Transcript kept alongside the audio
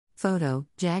Photo,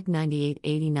 JAG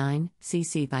 9889,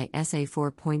 CC by SA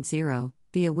 4.0,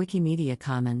 via Wikimedia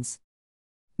Commons.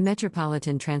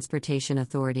 Metropolitan Transportation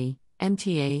Authority,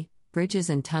 MTA, Bridges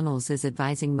and Tunnels is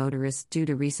advising motorists due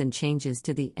to recent changes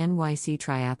to the NYC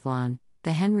Triathlon,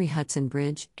 the Henry Hudson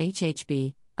Bridge,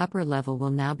 HHB, upper level will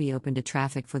now be open to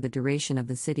traffic for the duration of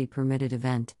the city-permitted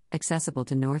event, accessible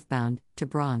to northbound, to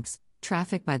Bronx,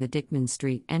 traffic by the Dickman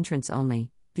Street entrance only,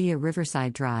 via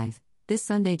Riverside Drive, this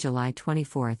Sunday, July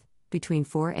 24, between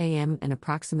 4 a.m. and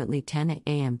approximately 10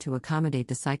 a.m. to accommodate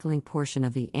the cycling portion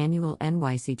of the annual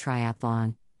NYC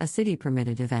Triathlon, a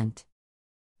city-permitted event.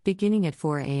 Beginning at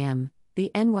 4 a.m.,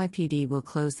 the NYPD will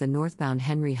close the northbound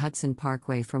Henry Hudson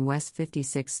Parkway from West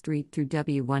 56th Street through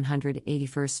W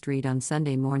 181st Street on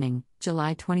Sunday morning,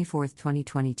 July 24,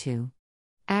 2022.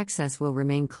 Access will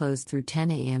remain closed through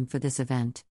 10 a.m. for this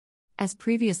event. As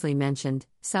previously mentioned,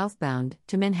 southbound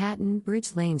to Manhattan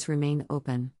Bridge lanes remain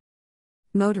open.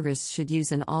 Motorists should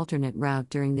use an alternate route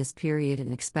during this period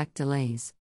and expect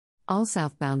delays. All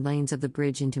southbound lanes of the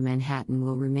bridge into Manhattan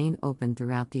will remain open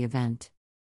throughout the event.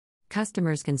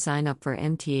 Customers can sign up for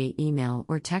MTA email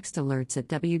or text alerts at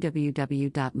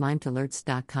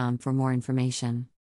www.mimedalerts.com for more information.